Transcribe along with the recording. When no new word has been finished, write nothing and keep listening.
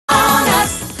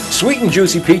Sweet and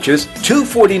juicy peaches,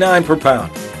 $2.49 per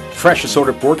pound. Fresh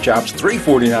assorted pork chops,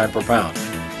 $3.49 per pound.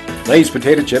 Lay's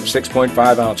potato chips,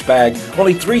 6.5 ounce bag,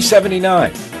 only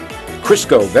 $3.79.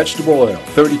 Crisco vegetable oil,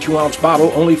 32 ounce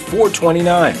bottle, only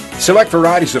 $4.29. Select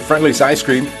varieties of Friendly's ice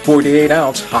cream, 48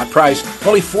 ounce, hot price,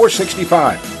 only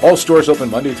 $4.65. All stores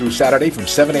open Monday through Saturday from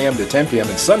 7 a.m. to 10 p.m.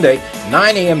 and Sunday,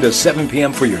 9 a.m. to 7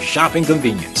 p.m. for your shopping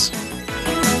convenience.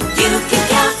 You can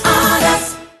count on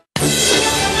us.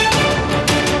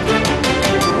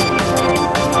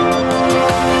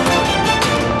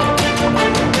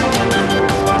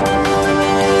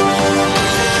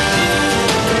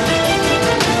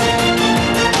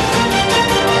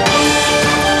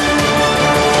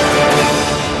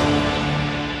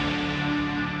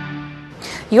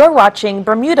 You're watching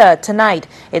Bermuda Tonight.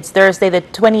 It's Thursday, the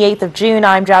 28th of June.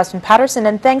 I'm Jasmine Patterson,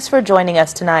 and thanks for joining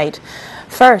us tonight.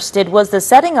 First, it was the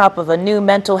setting up of a new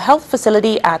mental health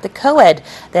facility at the co-ed.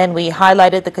 Then we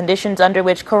highlighted the conditions under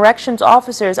which corrections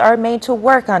officers are made to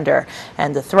work under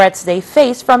and the threats they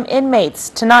face from inmates.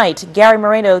 Tonight, Gary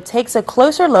Moreno takes a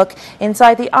closer look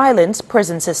inside the island's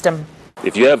prison system.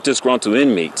 If you have disgruntled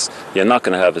inmates, you're not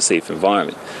going to have a safe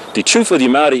environment. The truth of the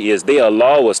matter is they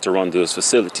allow us to run those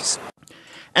facilities.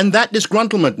 And that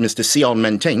disgruntlement, Mr. Sion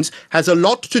maintains, has a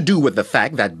lot to do with the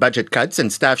fact that budget cuts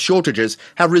and staff shortages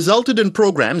have resulted in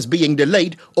programs being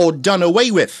delayed or done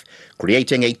away with,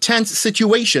 creating a tense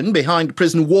situation behind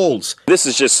prison walls. This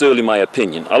is just solely my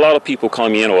opinion. A lot of people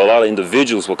come in, or a lot of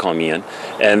individuals will come in,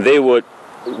 and they would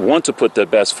want to put their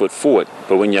best foot forward.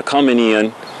 But when you're coming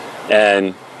in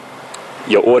and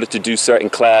you're ordered to do certain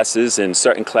classes, and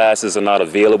certain classes are not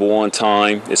available on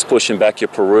time, it's pushing back your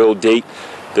parole date.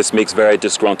 This makes very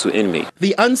disgruntled inmates.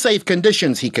 The unsafe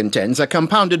conditions, he contends, are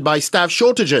compounded by staff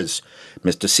shortages.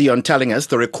 Mr. Sion telling us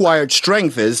the required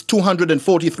strength is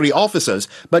 243 officers,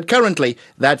 but currently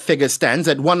that figure stands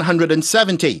at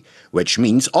 170, which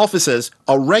means officers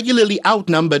are regularly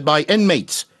outnumbered by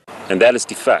inmates. And that is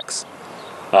the facts.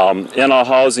 In our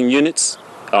housing units,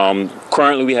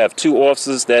 currently we have 2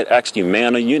 officers that actually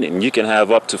man a unit, and you can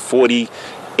have up to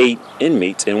 48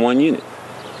 inmates in one unit.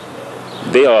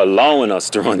 They are allowing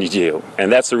us to run the jail,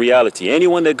 and that's the reality.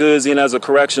 Anyone that goes in as a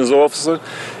corrections officer,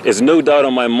 is no doubt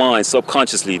on my mind,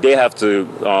 subconsciously, they have to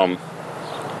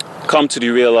come to the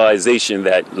realization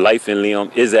that life in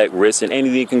limb is at risk and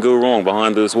anything can go wrong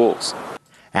behind those walls.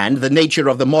 And the nature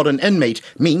of the modern inmate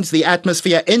means the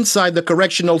atmosphere inside the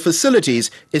correctional facilities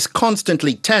is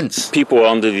constantly tense. People are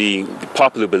under the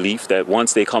popular belief that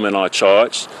once they come in our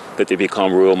charge, that they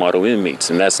become role model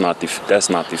inmates, and that's not the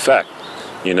fact.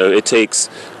 You know, it takes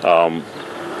a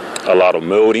lot of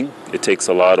molding, it takes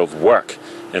a lot of work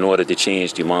in order to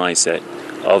change the mindset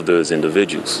of those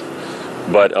individuals.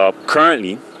 But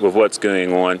currently, with what's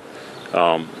going on,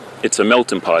 it's a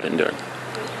melting pot in there.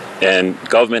 And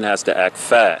government has to act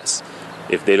fast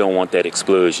if they don't want that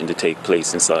explosion to take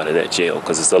place inside of that jail,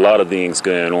 because there's a lot of things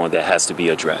going on that has to be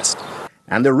addressed.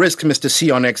 And the risk, Mr.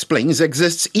 Sion explains,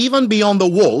 exists even beyond the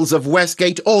walls of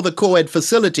Westgate or the co-ed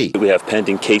facility. We have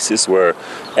pending cases where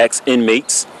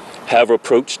ex-inmates have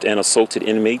approached and assaulted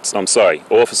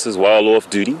officers while off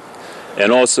duty.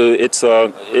 And also it's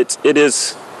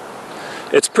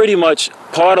pretty much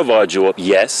part of our job,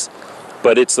 yes,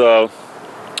 but it's an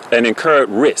incurred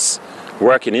risk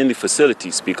working in the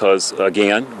facilities because,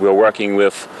 again, we're working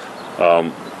with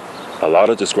a lot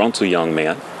of disgruntled young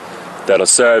men that are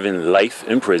serving life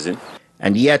in prison.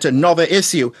 And yet another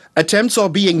issue, attempts are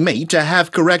being made to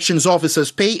have corrections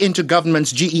officers pay into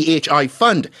government's GEHI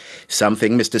fund,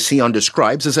 something Mr. Sion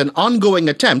describes as an ongoing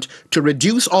attempt to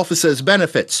reduce officers'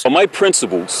 benefits. My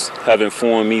principals have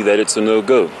informed me that it's a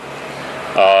no-go.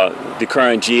 The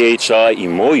current GEHI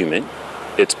emolument,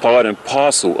 it's part and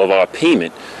parcel of our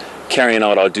payment carrying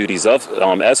out our duties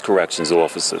as corrections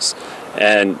officers.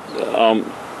 And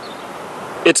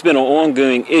it's been an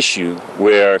ongoing issue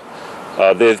where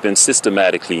they've been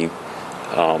systematically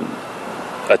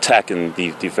attacking the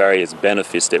various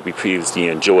benefits that we previously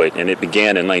enjoyed, and it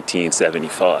began in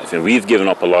 1975, and we've given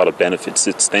up a lot of benefits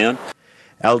since then.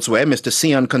 Elsewhere, Mr.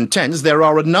 Sion contends there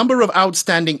are a number of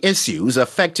outstanding issues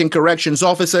affecting corrections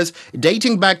officers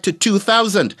dating back to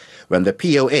 2000, when the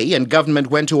POA and government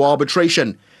went to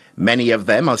arbitration. Many of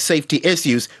them are safety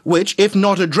issues which, if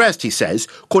not addressed, he says,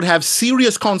 could have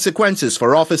serious consequences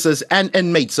for officers and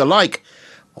inmates alike.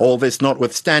 All this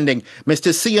notwithstanding,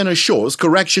 Mr. Sion assures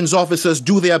corrections officers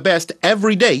do their best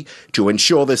every day to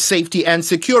ensure the safety and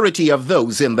security of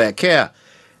those in their care.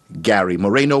 Gary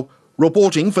Moreno,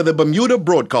 reporting for the Bermuda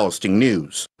Broadcasting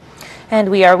News. And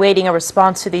we are awaiting a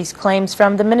response to these claims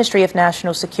from the Ministry of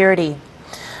National Security.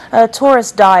 A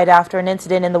tourist died after an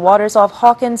incident in the waters off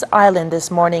Hawkins Island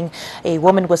this morning. A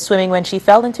woman was swimming when she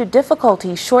fell into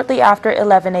difficulty shortly after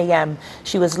 11 a.m.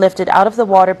 She was lifted out of the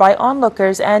water by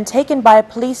onlookers and taken by a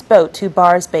police boat to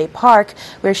Bars Bay Park,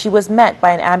 where she was met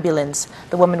by an ambulance.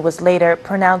 The woman was later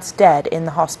pronounced dead in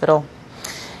the hospital.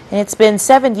 And it's been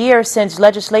 7 years since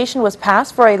legislation was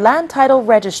passed for a land title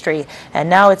registry, and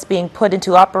now it's being put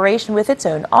into operation with its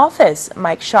own office.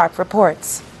 Mike Sharp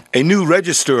reports. A new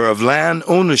register of land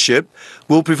ownership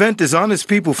will prevent dishonest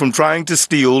people from trying to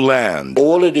steal land.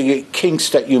 All of the kinks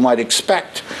that you might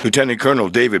expect. Lieutenant Colonel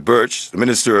David Birch, the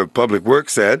Minister of Public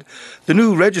Works, said the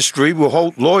new registry will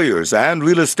hold lawyers and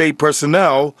real estate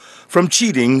personnel from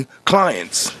cheating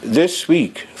clients. This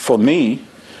week, for me,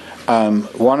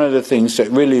 one of the things that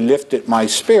really lifted my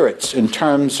spirits in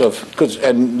terms of,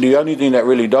 and the only thing that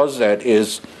really does that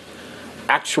is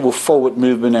actual forward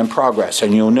movement and progress.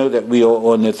 And you'll know that we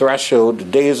are on the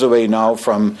threshold, days away now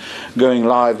from going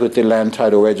live with the Land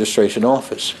Title Registration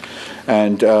Office.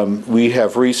 And we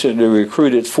have recently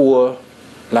recruited 4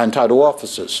 land title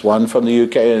officers, 1 from the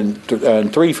UK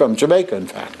and 3 from Jamaica, in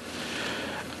fact.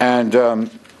 And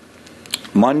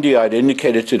Monday I'd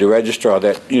indicated to the registrar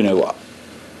that, you know,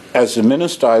 as the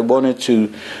minister, I wanted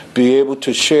to be able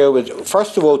to share with,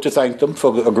 first of all, to thank them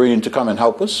for agreeing to come and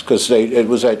help us, because it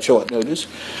was at short notice,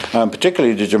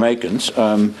 particularly the Jamaicans,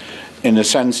 in the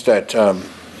sense that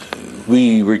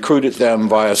we recruited them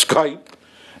via Skype.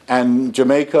 And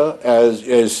Jamaica,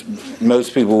 as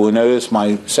most people will know, is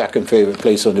my second favorite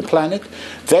place on the planet.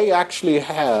 They actually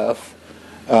have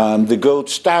the gold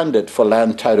standard for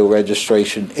land title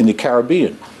registration in the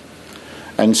Caribbean.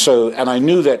 And so, and I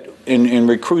knew that in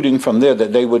recruiting from there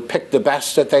that they would pick the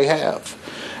best that they have.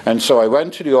 And so I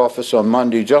went to the office on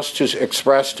Monday just to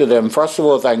express to them, first of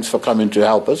all, thanks for coming to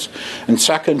help us, and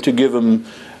second, to give them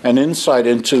an insight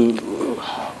into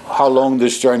how long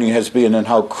this journey has been and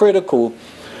how critical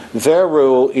their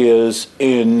role is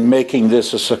in making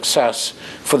this a success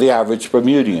for the average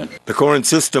Bermudian. The current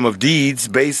system of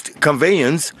deeds-based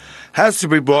conveyance has to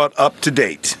be brought up to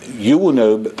date. You will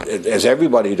know, as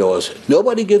everybody does,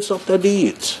 nobody gives up their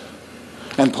deeds.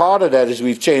 And part of that is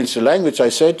we've changed the language. I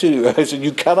said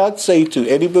you cannot say to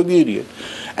any Bermudian,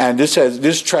 and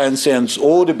this transcends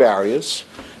all the barriers,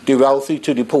 the wealthy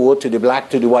to the poor, to the black,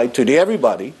 to the white, to the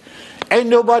everybody, ain't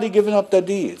nobody giving up their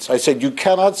deeds. I said, you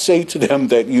cannot say to them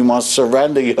that you must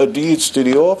surrender your deeds to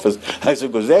the office. I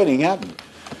said, because that ain't happening.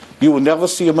 You will never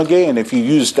see them again if you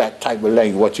use that type of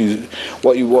language.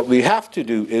 What we have to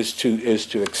do is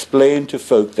to explain to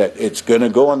folk that it's going to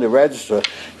go on the register.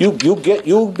 You'll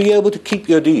be able to keep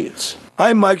your deeds.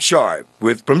 I'm Mike Sharp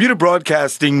with Bermuda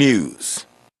Broadcasting News.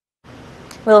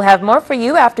 We'll have more for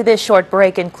you after this short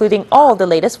break, including all the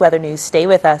latest weather news. Stay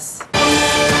with us.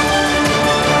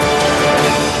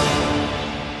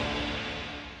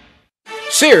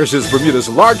 Sears is Bermuda's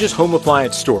largest home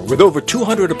appliance store with over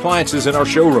 200 appliances in our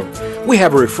showroom. We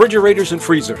have refrigerators and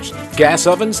freezers, gas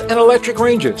ovens and electric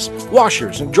ranges,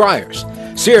 washers and dryers.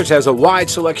 Sears has a wide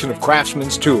selection of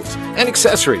craftsman's tools and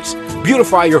accessories.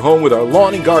 Beautify your home with our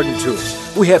lawn and garden tools.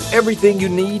 We have everything you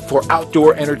need for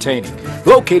outdoor entertaining.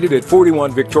 Located at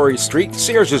 41 Victoria Street,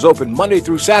 Sears is open Monday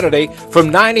through Saturday from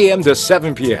 9 a.m. to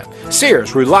 7 p.m.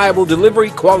 Sears, reliable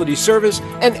delivery, quality service,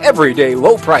 and everyday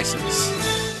low prices.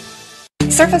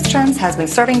 Surface Terms has been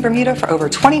serving Bermuda for over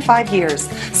 25 years,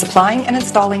 supplying and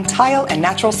installing tile and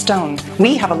natural stone.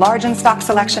 We have a large in-stock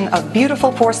selection of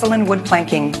beautiful porcelain wood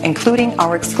planking, including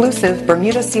our exclusive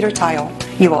Bermuda cedar tile.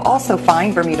 You will also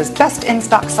find Bermuda's best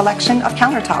in-stock selection of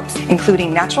countertops,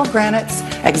 including natural granites,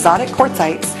 exotic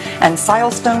quartzites, and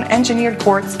silestone engineered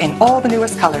quartz in all the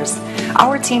newest colors.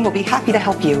 Our team will be happy to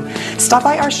help you. Stop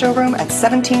by our showroom at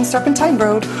 17 Serpentine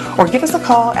Road or give us a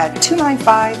call at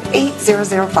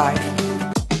 295-8005.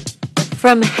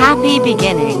 From happy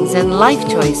beginnings and life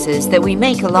choices that we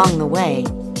make along the way,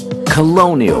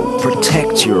 Colonial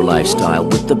protects your lifestyle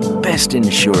with the best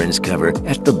insurance cover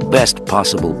at the best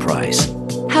possible price.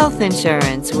 health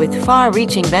insurance with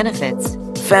far-reaching benefits,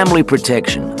 Family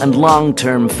protection and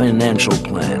long-term financial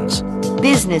plans.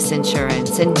 business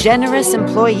insurance and generous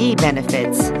employee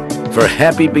benefits. For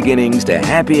happy beginnings to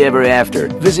happy ever after,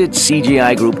 visit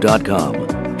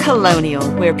CGIGroup.com. Colonial,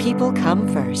 where people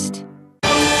come first.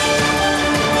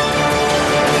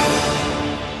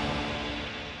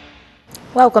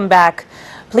 Welcome back.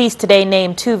 Police today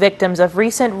named 2 victims of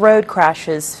recent road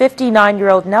crashes.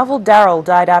 59-year-old Neville Darrell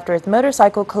died after his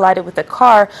motorcycle collided with a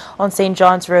car on St.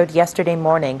 John's Road yesterday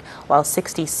morning, while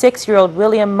 66-year-old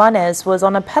William Munez was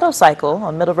on a pedal cycle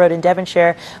on Middle Road in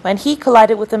Devonshire when he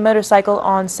collided with a motorcycle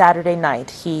on Saturday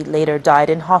night. He later died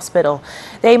in hospital.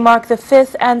 They mark the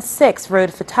 5th and 6th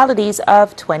road fatalities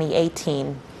of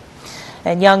 2018.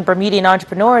 And young Bermudian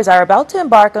entrepreneurs are about to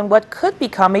embark on what could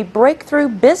become a breakthrough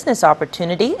business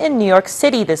opportunity in New York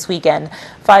City this weekend.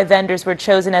 5 vendors were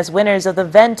chosen as winners of the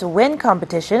Vent to Win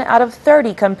competition out of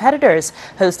 30 competitors,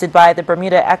 hosted by the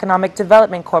Bermuda Economic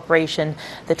Development Corporation.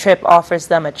 The trip offers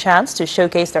them a chance to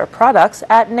showcase their products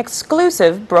at an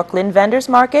exclusive Brooklyn vendors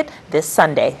market this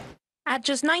Sunday. At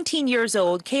just 19 years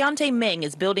old, Keontae Ming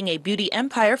is building a beauty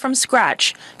empire from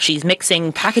scratch. She's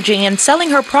mixing, packaging, and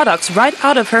selling her products right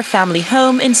out of her family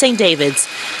home in St. David's.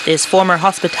 This former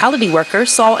hospitality worker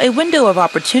saw a window of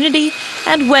opportunity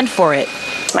and went for it.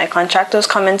 My contract was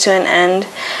coming to an end,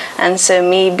 and so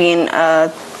me being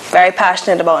very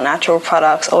passionate about natural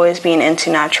products, always being into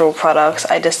natural products,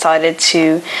 I decided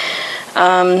to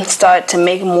start to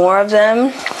make more of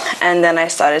them, and then I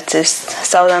started to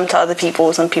sell them to other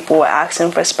people. Some people were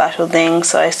asking for special things,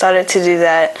 so I started to do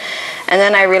that, and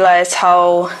then I realized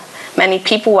how many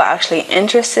people were actually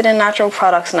interested in natural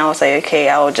products, and I was like, okay,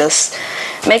 I will just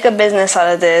make a business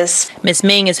out of this. Miss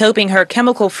Ming is hoping her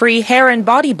chemical-free hair and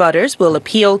body butters will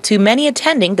appeal to many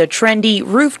attending the trendy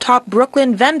rooftop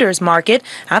Brooklyn vendors market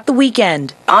at the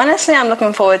weekend. Honestly, I'm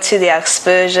looking forward to the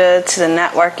exposure, to the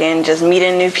networking, just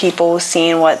meeting new people,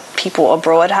 seeing what people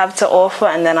abroad have to offer,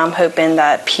 and then I'm hoping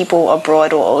that people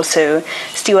abroad will also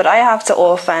see what I have to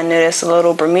offer and notice a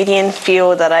little Bermudian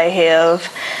feel that I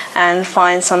have and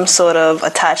find some sort of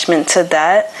attachment to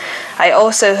that. I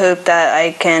also hope that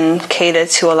I can cater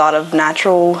to a lot of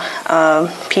natural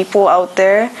people out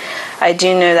there. I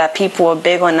do know that people are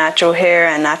big on natural hair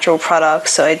and natural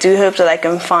products, so I do hope that I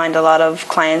can find a lot of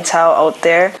clientele out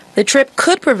there. The trip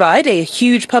could provide a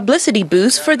huge publicity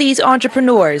boost for these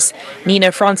entrepreneurs. Nina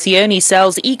Francione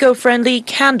sells eco-friendly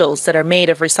candles that are made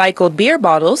of recycled beer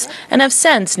bottles and have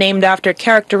scents named after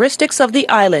characteristics of the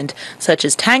island, such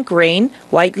as tank rain,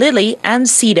 white lily, and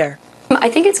cedar. I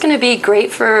think it's going to be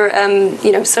great for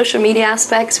social media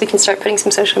aspects. We can start putting some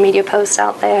social media posts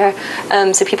out there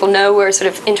so people know we're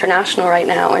sort of international right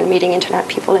now and meeting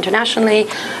people internationally.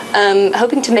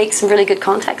 Hoping to make some really good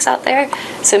contacts out there.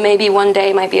 So maybe one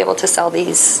day might be able to sell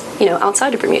these,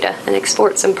 outside of Bermuda and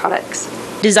export some products.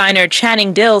 Designer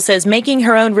Channing Dill says making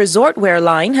her own resort wear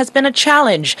line has been a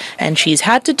challenge, and she's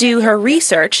had to do her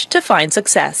research to find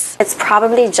success. It's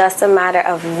probably just a matter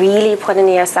of really putting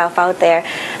yourself out there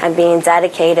and being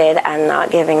dedicated and not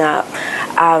giving up.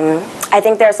 I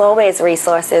think there's always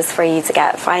resources for you to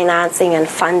get financing and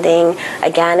funding.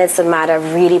 Again, it's a matter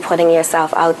of really putting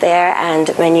yourself out there, and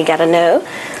when you get a no,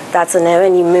 that's a no,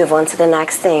 and you move on to the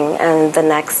next thing and the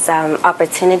next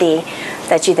opportunity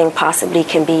that you think possibly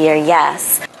can be your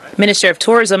yes. Minister of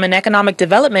Tourism and Economic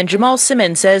Development Jamal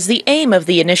Simmons says the aim of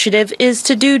the initiative is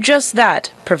to do just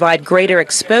that, provide greater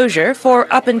exposure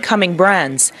for up-and-coming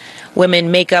brands.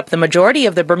 Women make up the majority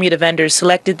of the Bermuda vendors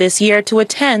selected this year to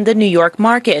attend the New York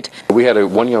market. We had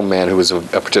one young man who was a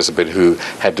participant who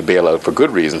had to bail out for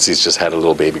good reasons. He's just had a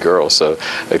little baby girl, so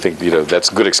I think that's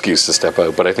a good excuse to step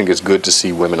out. But I think it's good to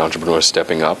see women entrepreneurs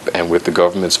stepping up, and with the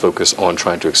government's focus on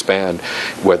trying to expand,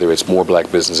 whether it's more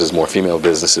black businesses, more female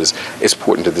businesses, it's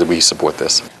important that we support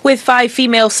this. With 5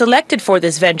 females selected for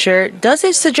this venture, does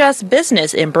it suggest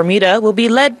business in Bermuda will be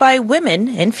led by women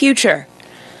in future?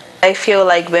 I feel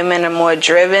like women are more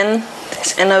driven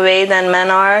in a way than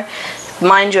men are.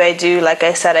 Mind you, like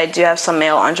I said, I do have some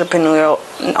male entrepreneur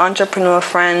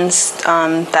friends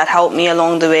that help me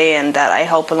along the way and that I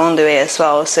help along the way as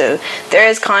well. So there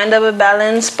is kind of a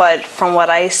balance, but from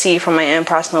what I see from my own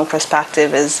personal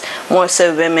perspective is more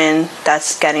so women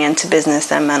that's getting into business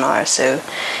than men are. So,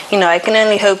 I can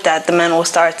only hope that the men will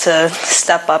start to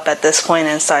step up at this point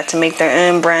and start to make their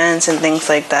own brands and things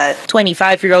like that.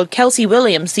 25-year-old Kelsey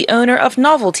Williams, the owner of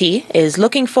Novelty, is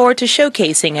looking forward to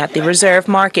showcasing at the Reserve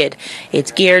Market.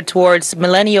 It's geared towards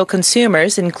millennial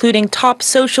consumers, including top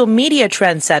social media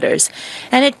trendsetters,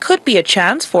 and it could be a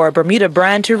chance for a Bermuda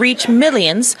brand to reach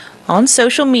millions on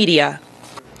social media.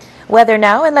 Weather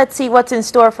now, and let's see what's in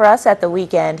store for us at the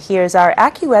weekend. Here's our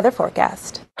AccuWeather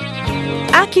forecast.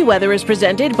 AccuWeather is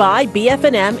presented by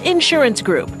BF&M Insurance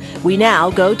Group. We now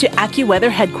go to AccuWeather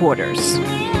headquarters.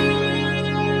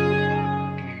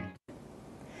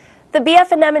 The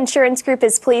BF&M Insurance Group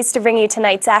is pleased to bring you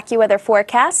tonight's AccuWeather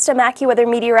forecast. I'm AccuWeather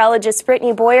meteorologist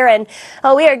Brittany Boyer, and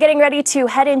we are getting ready to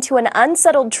head into an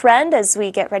unsettled trend as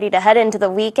we get ready to head into the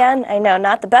weekend. I know,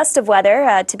 not the best of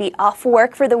weather to be off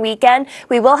work for the weekend.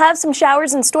 We will have some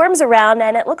showers and storms around,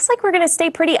 and it looks like we're going to stay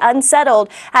pretty unsettled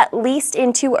at least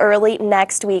into early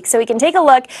next week. So we can take a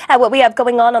look at what we have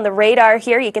going on the radar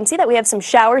here. You can see that we have some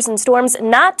showers and storms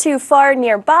not too far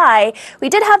nearby. We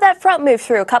did have that front move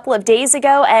through a couple of days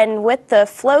ago, and with the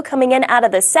flow coming in out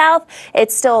of the south,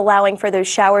 it's still allowing for those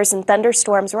showers and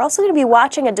thunderstorms. We're also going to be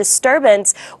watching a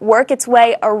disturbance work its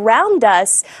way around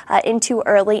us into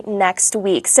early next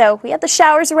week. So we had the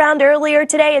showers around earlier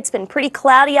today. It's been pretty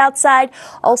cloudy outside,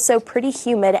 also pretty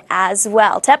humid as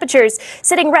well. Temperatures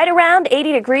sitting right around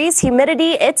 80 degrees.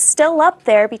 Humidity, it's still up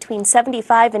there between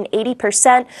 75 and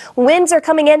 80%. Winds are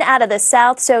coming in out of the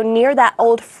south, so near that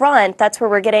old front, that's where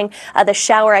we're getting the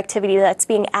shower activity that's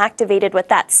being activated with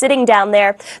that sitting down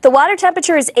there. The water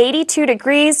temperature is 82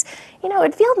 degrees. You know,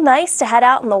 it'd feel nice to head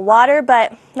out in the water,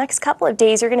 but next couple of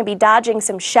days you're going to be dodging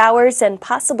some showers and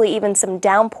possibly even some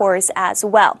downpours as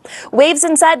well. Waves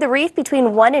inside the reef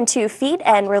between 1 and 2 feet,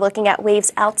 and we're looking at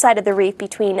waves outside of the reef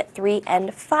between 3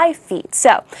 and 5 feet.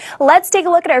 So let's take a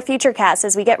look at our futurecast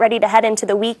as we get ready to head into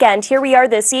the weekend. Here we are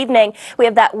this evening. We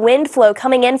have that wind flow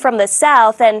coming in from the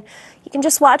south, and you can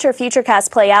just watch our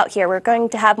futurecast play out here. We're going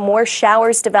to have more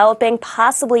showers developing,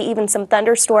 possibly even some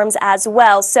thunderstorms as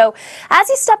well. So as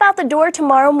you step out the door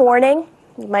tomorrow morning,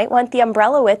 you might want the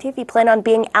umbrella with you if you plan on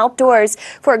being outdoors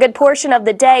for a good portion of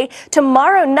the day.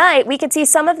 Tomorrow night, we could see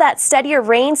some of that steadier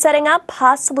rain setting up,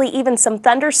 possibly even some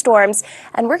thunderstorms.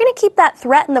 And we're going to keep that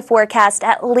threat in the forecast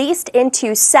at least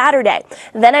into Saturday.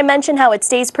 Then I mentioned how it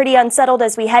stays pretty unsettled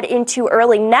as we head into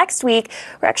early next week.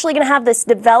 We're actually going to have this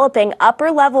developing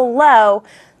upper level low.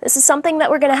 This is something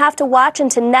that we're going to have to watch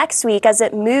into next week as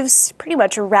it moves pretty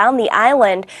much around the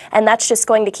island, and that's just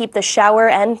going to keep the shower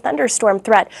and thunderstorm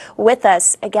threat with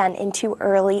us again into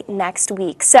early next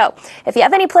week. So if you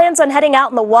have any plans on heading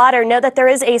out in the water, know that there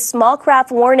is a small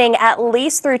craft warning at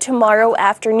least through tomorrow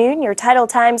afternoon. Your tidal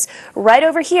time's right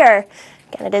over here.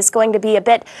 Again, it is going to be a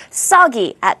bit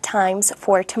soggy at times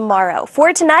for tomorrow.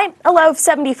 For tonight, a low of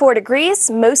 74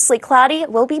 degrees, mostly cloudy.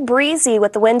 It will be breezy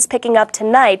with the winds picking up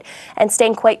tonight and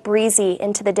staying quite breezy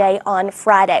into the day on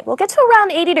Friday. We'll get to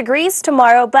around 80 degrees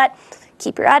tomorrow, but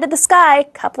keep your eye to the sky. A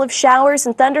couple of showers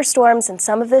and thunderstorms, and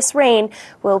some of this rain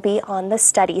will be on the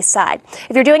steady side.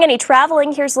 If you're doing any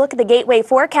traveling, here's a look at the gateway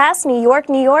forecast. New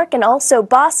York, and also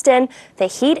Boston. The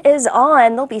heat is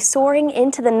on. They'll be soaring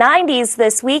into the 90s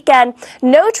this weekend.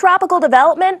 No tropical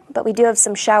development, but we do have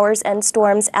some showers and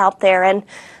storms out there, and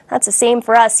that's the same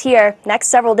for us here. Next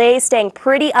several days staying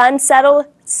pretty unsettled.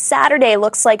 Saturday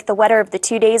looks like the wetter of the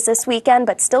 2 days this weekend,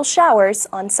 but still showers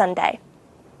on Sunday.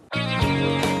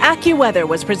 AccuWeather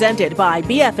was presented by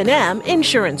BF&M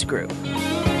Insurance Group.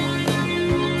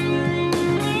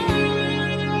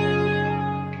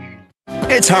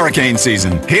 It's hurricane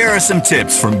season. Here are some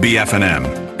tips from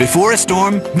BF&M. Before a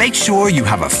storm, make sure you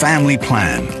have a family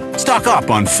plan. Stock up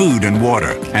on food and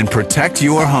water and protect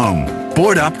your home.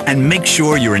 Board up and make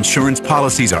sure your insurance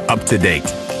policies are up to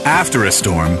date. After a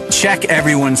storm, check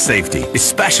everyone's safety,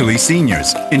 especially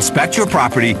seniors. Inspect your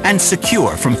property and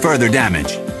secure from further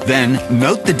damage. Then,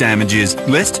 note the damages,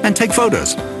 list, and take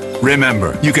photos.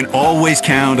 Remember, you can always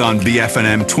count on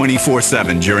BF&M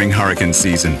 24/7 during hurricane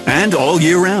season and all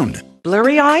year round.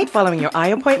 Blurry-eyed following your eye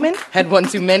appointment? Had one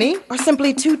too many? Or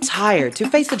simply too tired to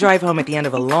face the drive home at the end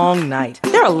of a long night?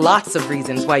 There are lots of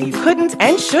reasons why you couldn't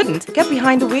and shouldn't get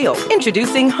behind the wheel.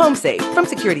 Introducing HomeSafe from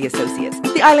Security Associates,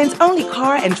 the island's only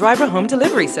car and driver home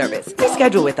delivery service.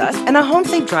 Reschedule with us and a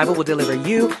HomeSafe driver will deliver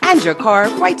you and your car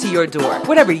right to your door.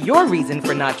 Whatever your reason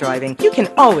for not driving, you can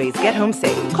always get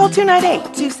HomeSafe. Call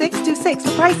 298-2626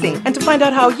 for pricing and to find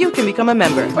out how you can become a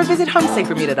member, or visit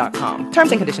homesafebermuda.com.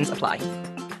 Terms and conditions apply.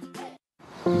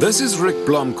 This is Rick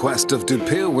Blomquist of De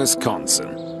Pere,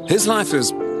 Wisconsin. His life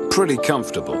is pretty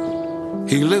comfortable.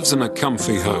 He lives in a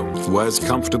comfy home, wears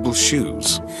comfortable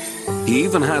shoes. He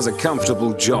even has a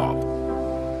comfortable job.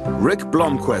 Rick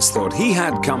Blomquist thought he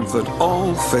had comfort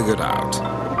all figured out.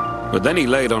 But then he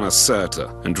laid on a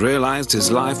Serta and realized his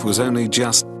life was only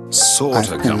just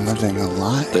sorta comfortable.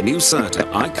 The new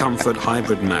Serta iComfort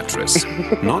Hybrid Mattress.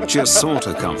 Not just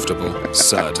sorta comfortable,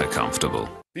 Serta comfortable.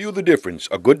 Feel the difference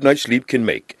a good night's sleep can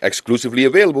make. Exclusively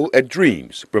available at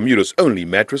Dreams, Bermuda's only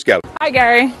mattress gallery. Hi,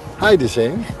 Gary. Hi,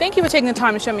 Deshane. Thank you for taking the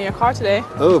time to show me your car today.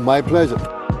 Oh, my pleasure.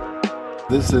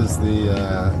 This is the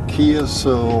Kia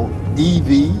Soul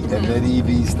EV, and that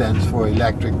EV stands for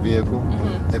electric vehicle.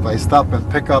 If I stop and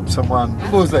pick up someone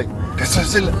who's like, this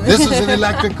is an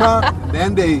electric car,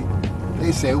 then they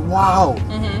they say, wow,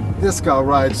 this car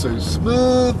rides so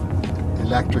smooth.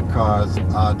 Electric cars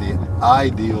are the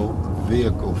ideal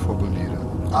vehicle for Bermuda.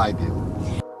 Ideal.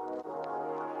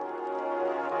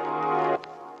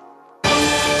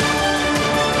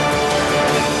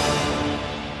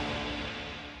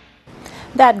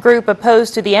 That group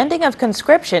opposed to the ending of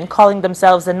conscription, calling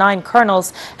themselves the Nine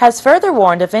Colonels, has further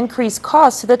warned of increased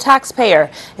costs to the taxpayer.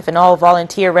 If an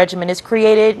all-volunteer regiment is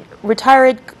created,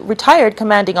 retired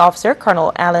commanding officer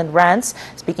Colonel Alan Rance,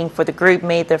 speaking for the group,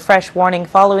 made the fresh warning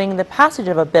following the passage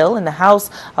of a bill in the House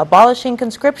abolishing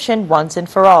conscription once and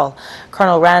for all.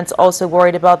 Colonel Rance also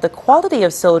worried about the quality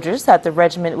of soldiers that the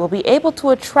regiment will be able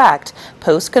to attract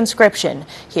post-conscription.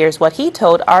 Here's what he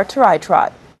told our Tarai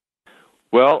Trot.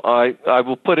 Well, I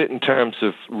will put it in terms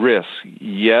of risk.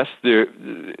 Yes, the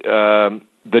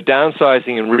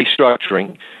downsizing and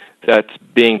restructuring that's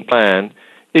being planned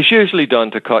is usually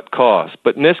done to cut costs,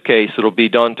 but in this case it'll be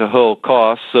done to hold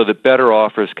costs so that better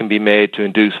offers can be made to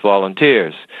induce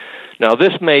volunteers. Now,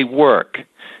 this may work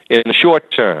in the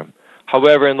short term.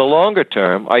 However, in the longer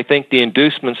term, I think the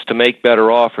inducements to make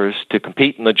better offers to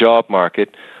compete in the job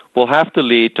market will have to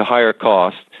lead to higher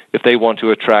costs if they want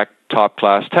to attract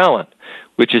top-class talent,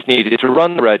 which is needed to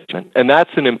run the regiment. And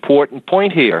that's an important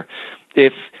point here.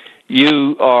 If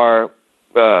you are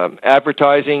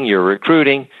advertising, you're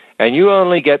recruiting, and you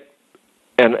only get,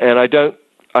 and I don't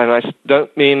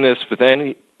mean this with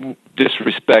any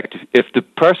disrespect, if the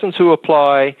persons who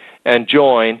apply and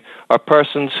join are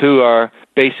persons who are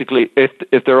basically,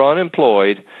 if they're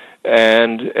unemployed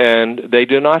and they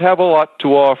do not have a lot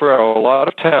to offer or a lot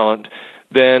of talent,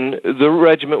 then the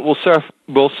regiment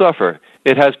will suffer.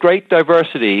 It has great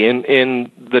diversity in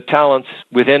the talents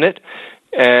within it,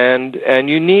 and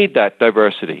you need that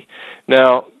diversity.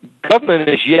 Now, government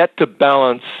is yet to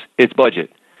balance its budget,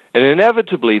 and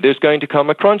inevitably there's going to come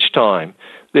a crunch time.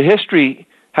 The history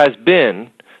has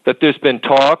been that there's been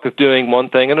talk of doing one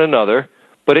thing and another,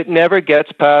 but it never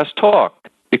gets past talk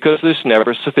because there's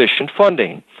never sufficient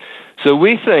funding. So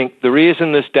we think the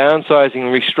reason this downsizing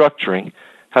and restructuring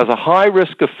has a high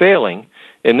risk of failing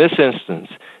in this instance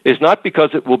is not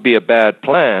because it will be a bad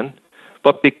plan,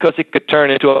 but because it could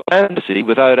turn into a fantasy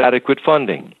without adequate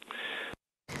funding.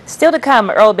 Still to come,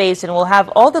 Earl Basin will have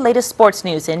all the latest sports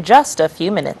news in just a few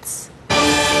minutes.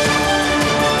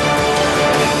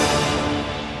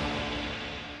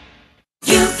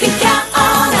 You can count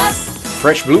on us.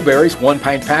 Fresh blueberries,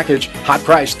 1-pint package, hot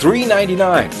price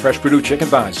 $3.99. Fresh Purdue chicken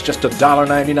thighs, just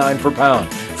 $1.99 per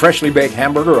pound. Freshly baked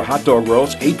hamburger or hot dog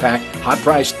rolls, 8-pack, hot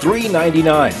price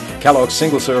 $3.99. Kellogg's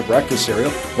single-serve breakfast cereal,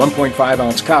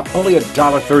 1.5-ounce cup, only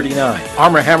 $1.39.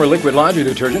 Armor Hammer liquid laundry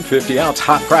detergent, 50-ounce,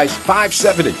 hot price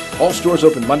 $5.70. All stores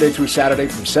open Monday through Saturday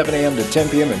from 7 a.m. to 10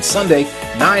 p.m. and Sunday,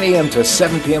 9 a.m. to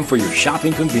 7 p.m. for your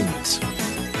shopping convenience.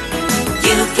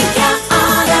 You can count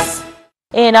on us.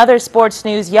 In other sports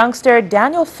news, youngster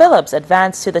Daniel Phillips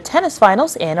advanced to the tennis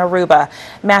finals in Aruba.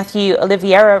 Matthew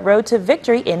Oliveira rode to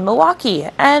victory in Milwaukee,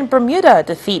 and Bermuda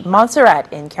defeat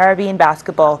Montserrat in Caribbean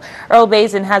basketball. Earl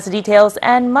Basin has the details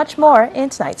and much more in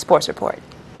tonight's Sports Report.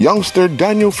 Youngster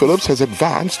Daniel Phillips has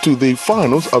advanced to the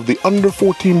finals of the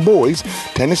Under-14 Boys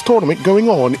tennis tournament going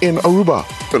on in Aruba.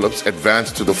 Phillips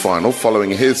advanced to the final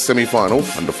following his semi-final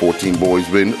Under-14 Boys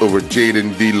win over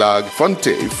Jaden De La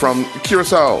Fonte from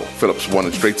Curacao. Phillips won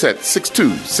in straight set 6-2,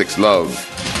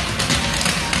 6-love.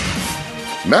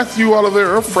 Matthew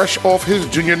Oliveira, fresh off his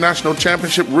Junior National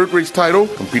Championship road race title,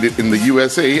 competed in the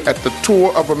USA at the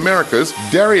Tour of America's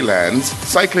Dairylands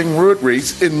cycling road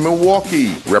race in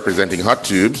Milwaukee. Representing Hot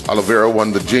Tubes, Oliveira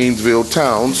won the Janesville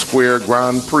Town Square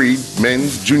Grand Prix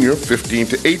Men's Junior 15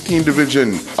 to 18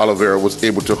 division. Oliveira was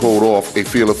able to hold off a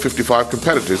field of 55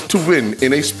 competitors to win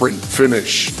in a sprint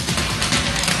finish.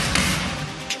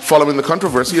 Following the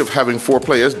controversy of having 4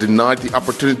 players denied the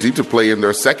opportunity to play in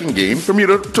their second game,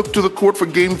 Bermuda took to the court for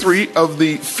Game 3 of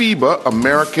the FIBA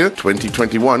America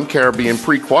 2021 Caribbean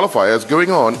pre-qualifiers going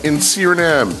on in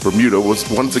Suriname. Bermuda was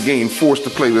once again forced to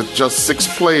play with just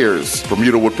 6 players.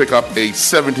 Bermuda would pick up a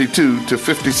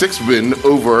 72-56 win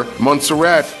over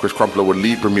Montserrat. Chris Crumpler would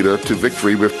lead Bermuda to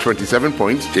victory with 27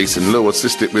 points. Jason Lowe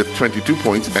assisted with 22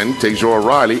 points, and Tejor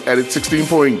Riley added 16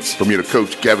 points. Bermuda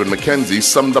coach Gavin McKenzie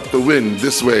summed up the win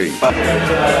this way.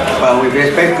 Well, we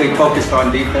basically focused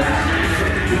on defense.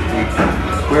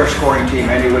 We're a scoring team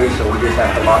anyway, so we just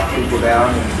have to lock people down.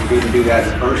 And we didn't do that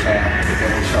in the first half, but then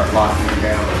we start locking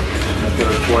them down in the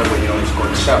third quarter when you only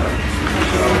scored 7.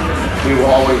 So we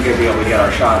will always be able to get our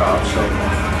shot off. So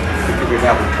we figured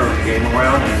that would turn the game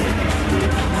around, and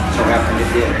so happened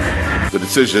it did. The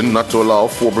decision not to allow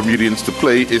 4 Bermudians to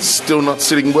play is still not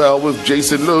sitting well with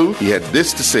Jason Lowe. He had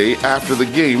this to say after the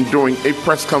game during a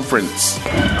press conference.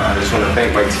 I just want to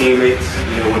thank my teammates.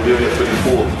 We're doing it for the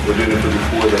 4. We're doing it for the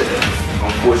 4 that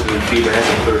unfortunately FIBA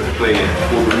hasn't cleared to play yet.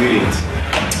 4 Bermudians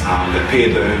that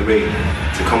paid the rate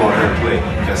to come out here and play,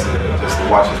 just to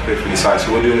watch us play for these sides.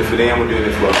 So we're doing it for them, we're doing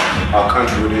it for our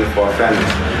country, we're doing it for our families.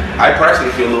 I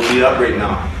personally feel a little beat up right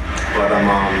now, but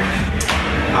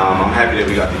I'm happy that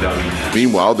we got the W.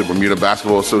 Meanwhile, the Bermuda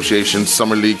Basketball Association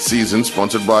Summer League season,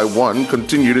 sponsored by One,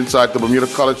 continued inside the Bermuda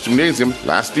College Gymnasium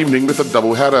last evening with a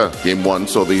doubleheader. Game 1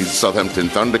 saw the Southampton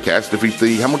Thundercats defeat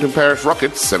the Hamilton Parish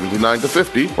Rockets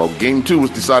 79-50, while Game 2 was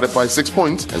decided by 6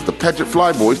 points as the Paget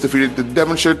Flyboys defeated the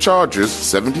Devonshire Chargers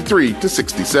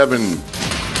 73-67.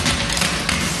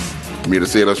 Bermuda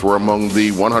sailors were among the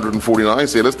 149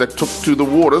 sailors that took to the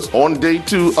waters on day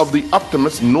 2 of the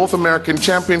Optimus North American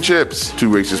Championships. 2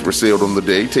 races were sailed on the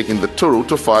day, taking the total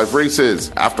to 5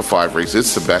 races. After 5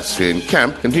 races, Sebastian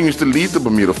Kemp continues to lead the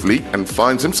Bermuda fleet and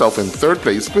finds himself in 3rd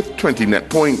place with 20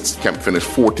 net points. Kemp finished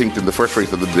 14th in the first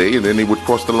race of the day, and then he would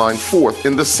cross the line 4th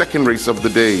in the second race of the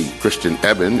day. Christian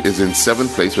Eben is in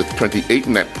 7th place with 28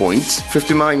 net points.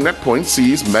 59 net points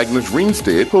sees Magnus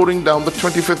Rienstedt holding down the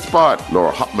 25th spot.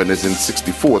 Laura Hopman is in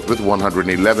 64th with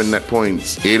 111 net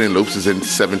points. Aiden Lopes is in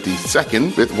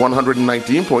 72nd with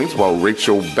 119 points, while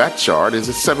Rachel Batchard is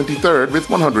at 73rd with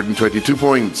 122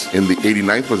 points. In the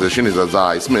 89th position is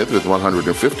Azai Smith with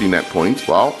 150 net points,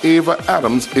 while Ava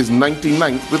Adams is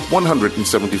 99th with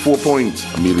 174 points.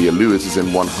 Amelia Lewis is in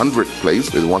 100th place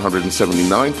with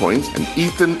 179 points, and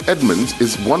Ethan Edmonds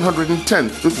is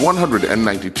 110th with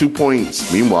 192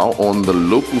 points. Meanwhile, on the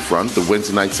local front, the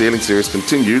Wednesday night sailing series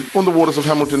continued on the waters of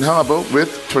Hamilton Harbour,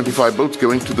 with 25 boats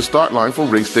going to the start line for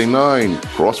race day 9.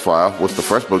 Crossfire was the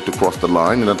first boat to cross the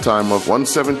line in a time of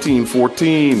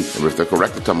 1:17.14, and with the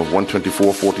corrected time of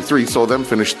 1:24.43 saw them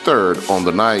finish 3rd on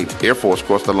the night. Air Force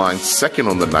crossed the line 2nd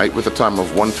on the night with a time of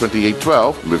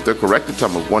 1:28.12, and with the corrected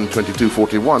time of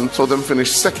 1:22.41 saw them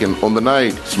finish 2nd on the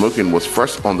night. Smokin was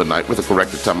 1st on the night with a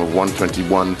corrected time of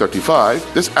 1:21.35,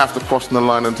 this after crossing the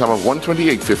line in a time of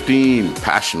 1:28.15.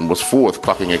 Passion was 4th,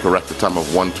 clocking a corrected time of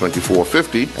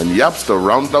 1:24.50, and Yapster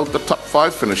rounded out the top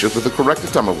 5 finishers with a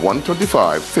corrected time of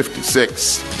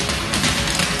 1:25.56.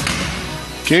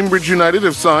 Cambridge United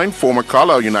have signed former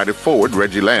Carlisle United forward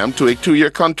Reggie Lamb to a 2-year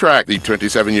contract. The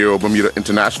 27-year-old Bermuda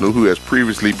international, who has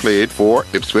previously played for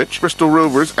Ipswich, Bristol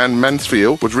Rovers and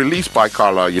Mansfield, was released by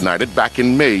Carlisle United back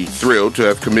in May. Thrilled to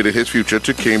have committed his future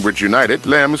to Cambridge United,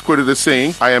 Lamb is quoted as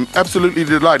saying, "I am absolutely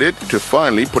delighted to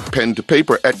finally put pen to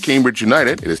paper at Cambridge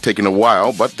United. It has taken a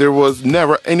while, but there was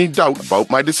never any doubt about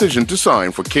my decision to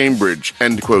sign for Cambridge."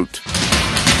 End quote.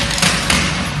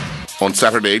 On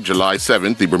Saturday, July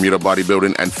 7th, the Bermuda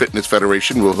Bodybuilding and Fitness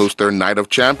Federation will host their Night of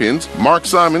Champions. Mark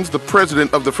Simons, the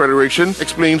president of the federation,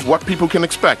 explains what people can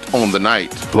expect on the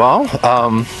night. Well,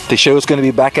 the show is going to be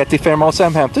back at the Fairmont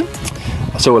Southampton,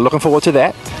 so we're looking forward to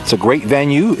that. It's a great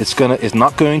venue. It's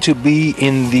not going to be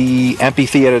in the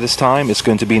amphitheater this time. It's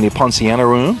going to be in the Ponciana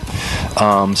room.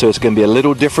 So it's going to be a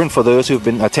little different for those who've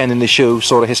been attending the show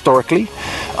sort of historically.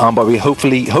 But we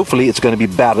hopefully it's going to be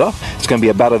better. It's going to be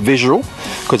a better visual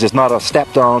because it's not a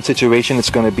step down situation.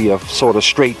 It's going to be a sort of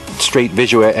straight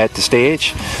visual at the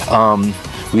stage.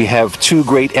 We have 2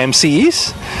 great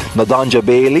MCs, Nadanja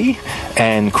Bailey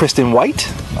and Kristen White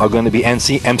are going to be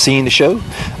MCing the show.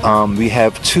 We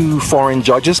have 2 foreign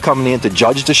judges coming in to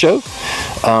judge the show.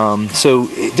 So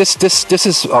this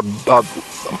is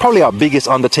probably our biggest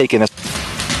undertaking.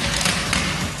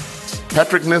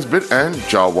 Patrick Nesbitt and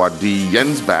Jawadi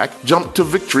Jensbach jumped to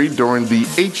victory during the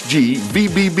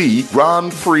HGVBB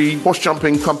Grand Prix horse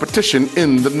jumping competition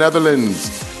in the Netherlands.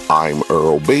 I'm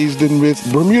Earl Baisden with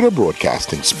Bermuda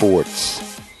Broadcasting Sports.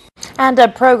 And a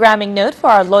programming note for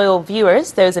our loyal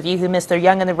viewers, those of you who missed The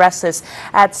Young and the Restless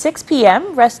at 6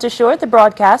 p.m., rest assured the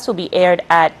broadcast will be aired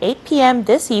at 8 p.m.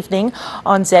 this evening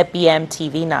on ZBM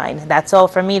TV9. That's all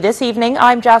from me this evening.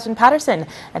 I'm Jasmine Patterson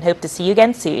and hope to see you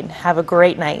again soon. Have a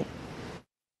great night.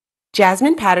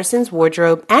 Jasmine Patterson's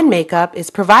wardrobe and makeup is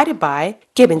provided by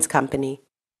Gibbons Company.